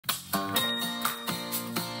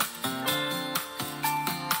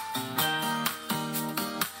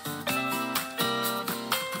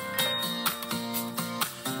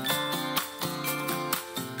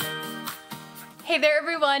Hey there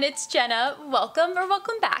everyone, it's Jenna.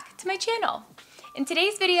 Welcome back to my channel. In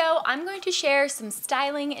today's video, I'm going to share some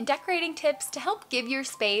styling and decorating tips to help give your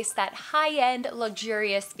space that high-end,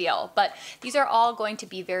 luxurious feel. But these are all going to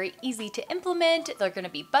be very easy to implement, they're going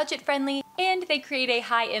to be budget-friendly, and they create a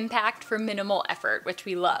high impact for minimal effort, which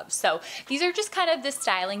we love. So these are just kind of the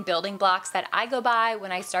styling building blocks that I go by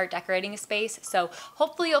when I start decorating a space. So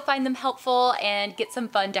hopefully you'll find them helpful and get some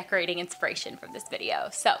fun decorating inspiration from this video.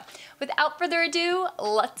 So without further ado,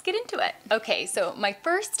 let's get into it. Okay, so my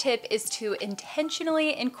first tip is to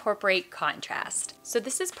intentionally incorporate contrast. So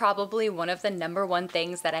this is probably one of the #1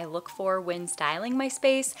 things that I look for when styling my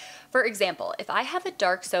space. For example, if I have a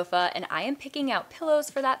dark sofa and I am picking out pillows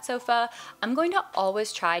for that sofa, I'm going to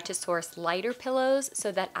always try to source lighter pillows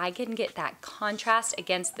so that I can get that contrast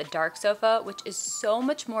against the dark sofa, which is so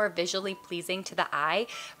much more visually pleasing to the eye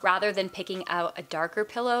rather than picking out a darker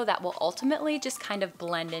pillow that will ultimately just kind of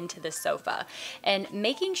blend into the sofa. And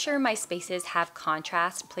making sure my spaces have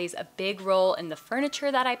contrast plays a big role in the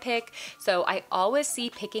furniture that I pick. So I always see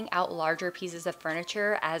picking out larger pieces of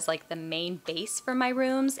furniture as like the main base for my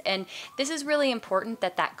rooms. And this is really important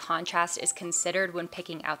that that contrast is considered when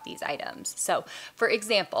picking out these items. So for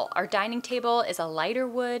example, our dining table is a lighter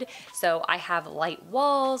wood. So I have light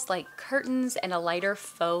walls, like curtains, and a lighter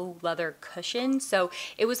faux leather cushion. So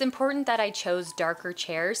it was important that I chose darker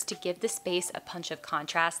chairs to give the space a punch of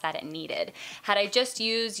contrast that it needed. Had I just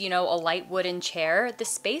used, a light wooden chair, the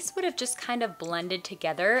space would have just kind of blended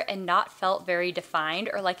together and not felt very defined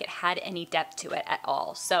or like it had any depth to it at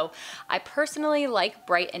all. So I personally like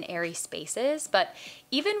bright and airy spaces, but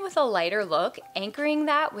even with a lighter look, anchoring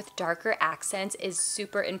that with darker accents is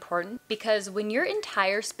super important because when your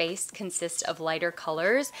entire space consists of lighter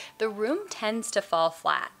colors, the room tends to fall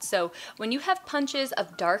flat. So when you have punches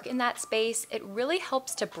of dark in that space, it really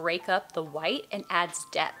helps to break up the white and adds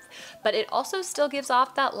depth, but it also still gives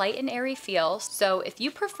off that light and airy feel. So if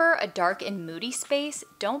you prefer a dark and moody space,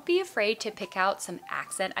 don't be afraid to pick out some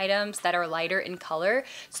accent items that are lighter in color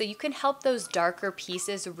so you can help those darker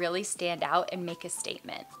pieces really stand out and make a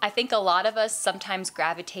statement. I think a lot of us sometimes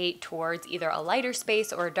gravitate towards either a lighter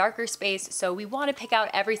space or a darker space, so we want to pick out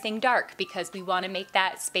everything dark because we want to make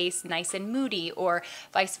that space nice and moody, or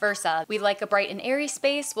vice versa. We like a bright and airy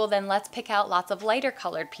space, well then let's pick out lots of lighter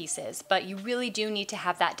colored pieces, but you really do need to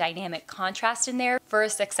have that dynamic contrast in there for a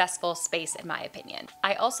successful space in my opinion.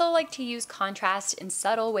 I also like to use contrast in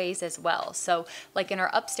subtle ways as well. So like in our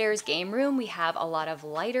upstairs game room, we have a lot of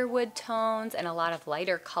lighter wood tones and a lot of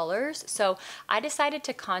lighter colors, so I decided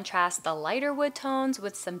to contrast the lighter wood tones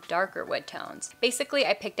with some darker wood tones. Basically,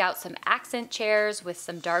 I picked out some accent chairs with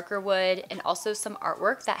some darker wood and also some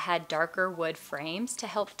artwork that had darker wood frames to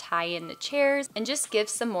help tie in the chairs and just give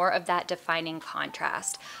some more of that defining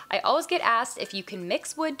contrast. I always get asked if you can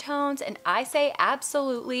mix wood tones, and I say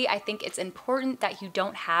absolutely. I think it's important that you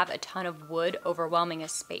don't have a ton of wood overwhelming a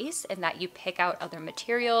space and that you pick out other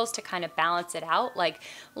materials to kind of balance it out, like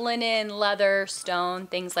linen, leather, stone,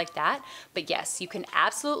 things like that. But yes, you can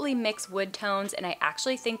absolutely mix wood tones, and I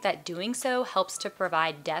actually think that doing so helps to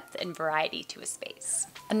provide depth and variety to a space.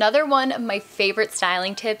 Another one of my favorite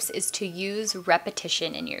styling tips is to use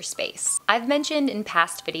repetition in your space. I've mentioned in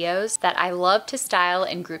past videos that I love to style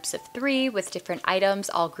in groups of 3 with different items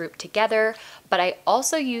all grouped together, but I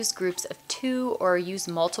also use groups of 2 or use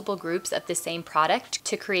multiple groups of the same product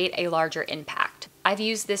to create a larger impact. I've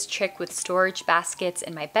used this trick with storage baskets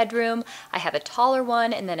in my bedroom. I have a taller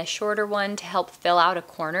one and then a shorter one to help fill out a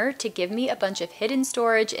corner to give me a bunch of hidden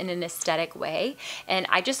storage in an aesthetic way. And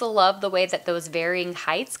I just love the way that those varying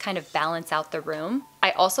heights kind of balance out the room.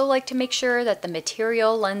 I also like to make sure that the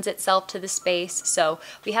material lends itself to the space. So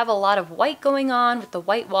we have a lot of white going on with the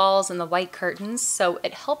white walls and the white curtains. So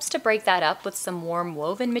it helps to break that up with some warm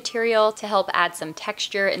woven material to help add some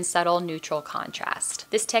texture and subtle neutral contrast.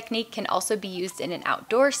 This technique can also be used in an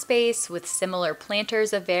outdoor space with similar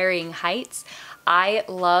planters of varying heights. I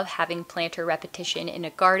love having planter repetition in a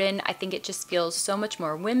garden. I think it just feels so much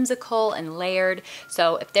more whimsical and layered.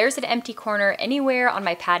 So if there's an empty corner anywhere on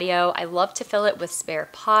my patio, I love to fill it with spare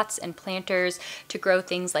pots and planters to grow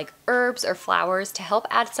things like herbs or flowers to help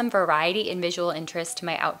add some variety and visual interest to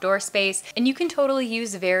my outdoor space. And you can totally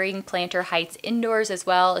use varying planter heights indoors as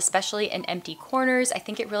well, especially in empty corners. I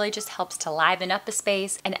think it really just helps to liven up a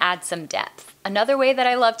space and add some depth. Another way that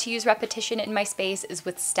I love to use repetition in my space is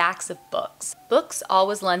with stacks of books. Books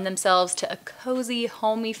always lend themselves to a cozy,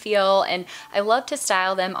 homey feel, and I love to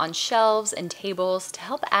style them on shelves and tables to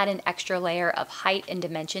help add an extra layer of height and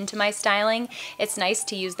dimension to my styling. It's nice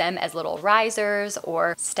to use them as little risers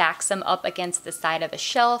or stack some up against the side of a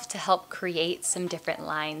shelf to help create some different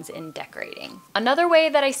lines in decorating. Another way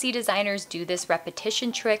that I see designers do this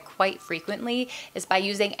repetition trick quite frequently is by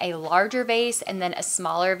using a larger vase and then a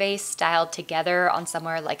smaller vase styled together on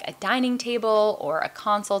somewhere like a dining table or a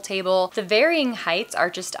console table. The varying heights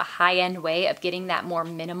are just a high-end way of getting that more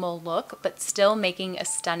minimal look, but still making a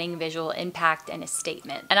stunning visual impact and a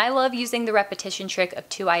statement. And I love using the repetition trick of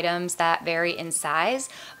 2 items that vary in size,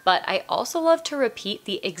 but I also love to repeat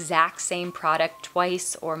the exact same product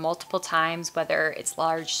twice or multiple times, whether it's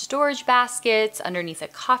large storage baskets underneath a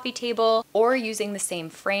coffee table or using the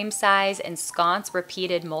same frame size and sconce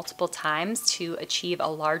repeated multiple times to achieve a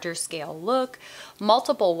larger scale look.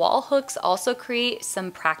 Multiple wall hooks also create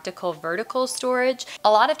some practical vertical storage.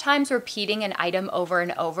 A lot of times repeating an item over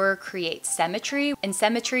and over creates symmetry, and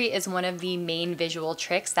symmetry is one of the main visual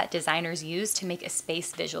tricks that designers use to make a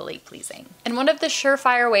space visually pleasing. And one of the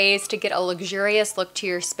surefire ways to get a luxurious look to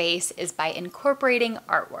your space is by incorporating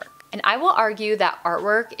artwork. And I will argue that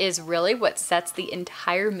artwork is really what sets the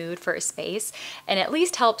entire mood for a space and at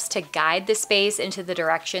least helps to guide the space into the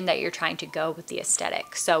direction that you're trying to go with the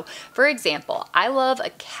aesthetic. So for example, I love a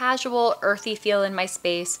casual, earthy feel in my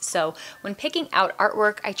space. So when picking out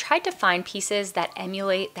artwork, I tried to find pieces that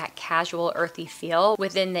emulate that casual, earthy feel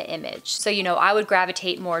within the image. So, I would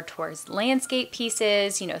gravitate more towards landscape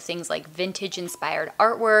pieces, things like vintage inspired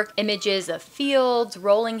artwork, images of fields,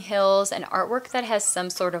 rolling hills, and artwork that has some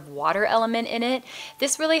sort of water element in it.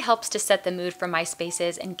 This really helps to set the mood for my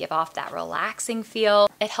spaces and give off that relaxing feel.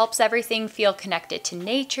 It helps everything feel connected to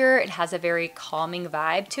nature. It has a very calming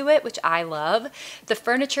vibe to it, which I love. The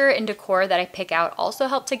furniture and decor that I pick out also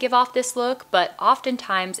help to give off this look, but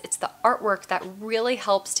oftentimes it's the artwork that really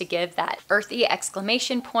helps to give that earthy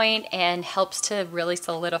exclamation point and helps to really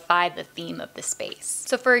solidify the theme of the space.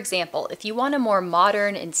 So for example, if you want a more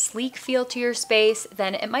modern and sleek feel to your space,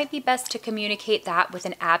 then it might be best to communicate that with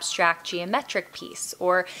an abstract geometric piece,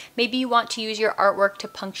 or maybe you want to use your artwork to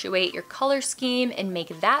punctuate your color scheme and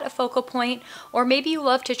make that a focal point, or maybe you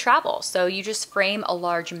love to travel, so you just frame a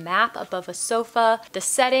large map above a sofa. The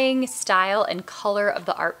setting, style, and color of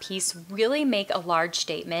the art piece really make a large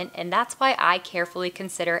statement, and that's why I carefully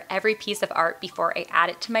consider every piece of art before I add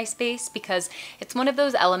it to my space, because it's one of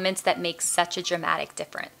those elements that makes such a dramatic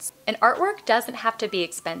difference. And artwork doesn't have to be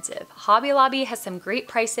expensive. Hobby Lobby has some great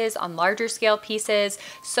prices on larger scale pieces,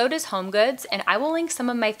 so does HomeGoods, and I will link some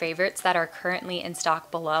of my favorites that are currently in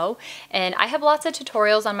stock below. And I have lots of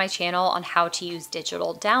tutorials on my channel on how to use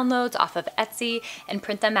digital downloads off of Etsy and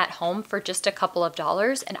print them at home for just a couple of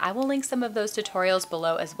dollars, and I will link some of those tutorials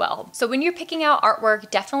below as well. So when you're picking out artwork,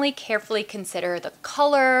 definitely carefully consider the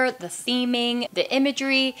color, the theming, the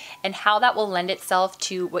imagery, and how that will lend itself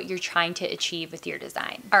to what you're trying to achieve with your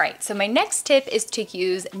design. All right, so my next tip is to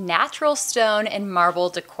use natural stone and marble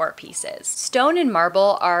decor pieces. Stone and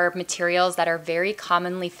marble are materials that are very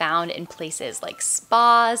commonly found in places like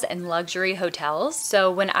spas and luxury hotels.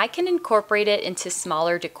 So when I can incorporate it into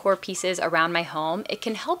smaller decor pieces around my home, it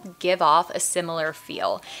can help give off a similar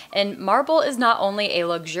feel. And marble is not only a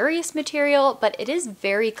luxurious material, but it is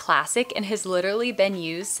very classic and has literally been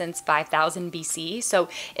used since 5000 BC. So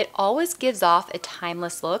it always gives off a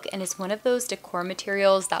timeless look and is one of those decor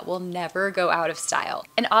materials that will never go out of style.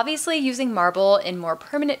 And obviously using marble in more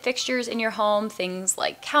permanent fixtures in your home, things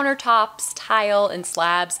like countertops, tile, and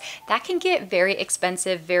slabs, that can get very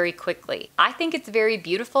expensive very quickly. I think it's very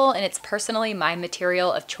beautiful and it's personally my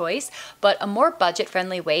material of choice, but a more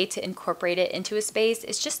budget-friendly way to incorporate it into a space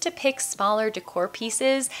is just to pick smaller decor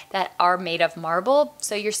pieces that are made of marble,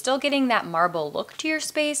 so you're still getting that marble look to your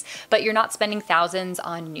space, but you're not spending thousands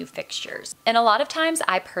on new fixtures. And a lot of times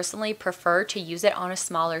I personally prefer to use it on a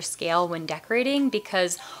smaller scale when decorating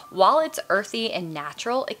because while it's earthy and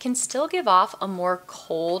natural, it can still give off a more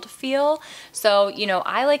cold feel. So,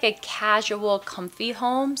 I like a casual, comfy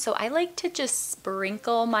home, so I like to just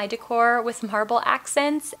sprinkle my decor with marble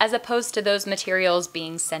accents as opposed to those materials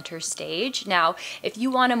being center stage. Now, if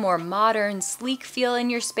you want a more modern, sleek feel in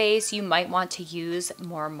your space, you might want to use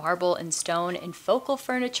more marble and stone in focal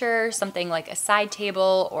furniture, something like a side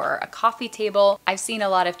table or a coffee table. I've seen a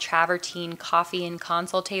lot of travertine coffee and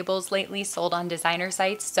console trestle tables lately sold on designer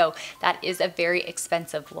sites, so that is a very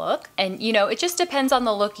expensive look. And you know, it just depends on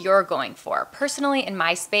the look you're going for. Personally, in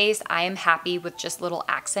my space, I am happy with just little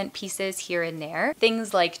accent pieces here and there.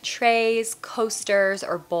 Things like trays, coasters,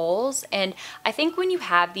 or bowls. And I think when you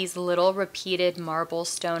have these little repeated marble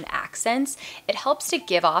stone accents, it helps to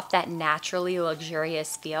give off that naturally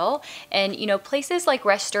luxurious feel. And you know, places like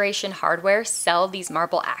Restoration Hardware sell these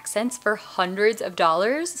marble accents for hundreds of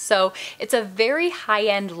dollars. So it's a very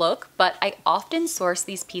high-end look, but I often source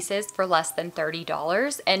these pieces for less than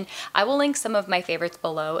 $30. And I will link some of my favorites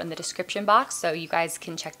below in the description box so you guys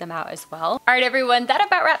can check them out as well. All right, everyone, that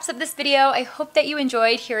about wraps up this video. I hope that you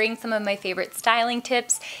enjoyed hearing some of my favorite styling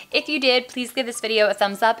tips. If you did, please give this video a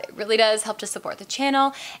thumbs up. It really does help to support the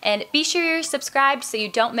channel. And be sure you're subscribed so you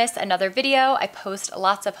don't miss another video. I post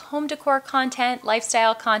lots of home decor content,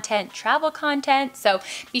 lifestyle content, travel content. So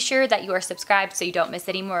be sure that you are subscribed so you don't miss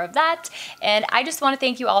any more of that. And I just want to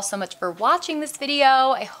thank you all so much for watching this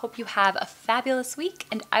video. I hope you have a fabulous week,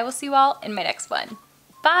 and I will see you all in my next one.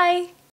 Bye!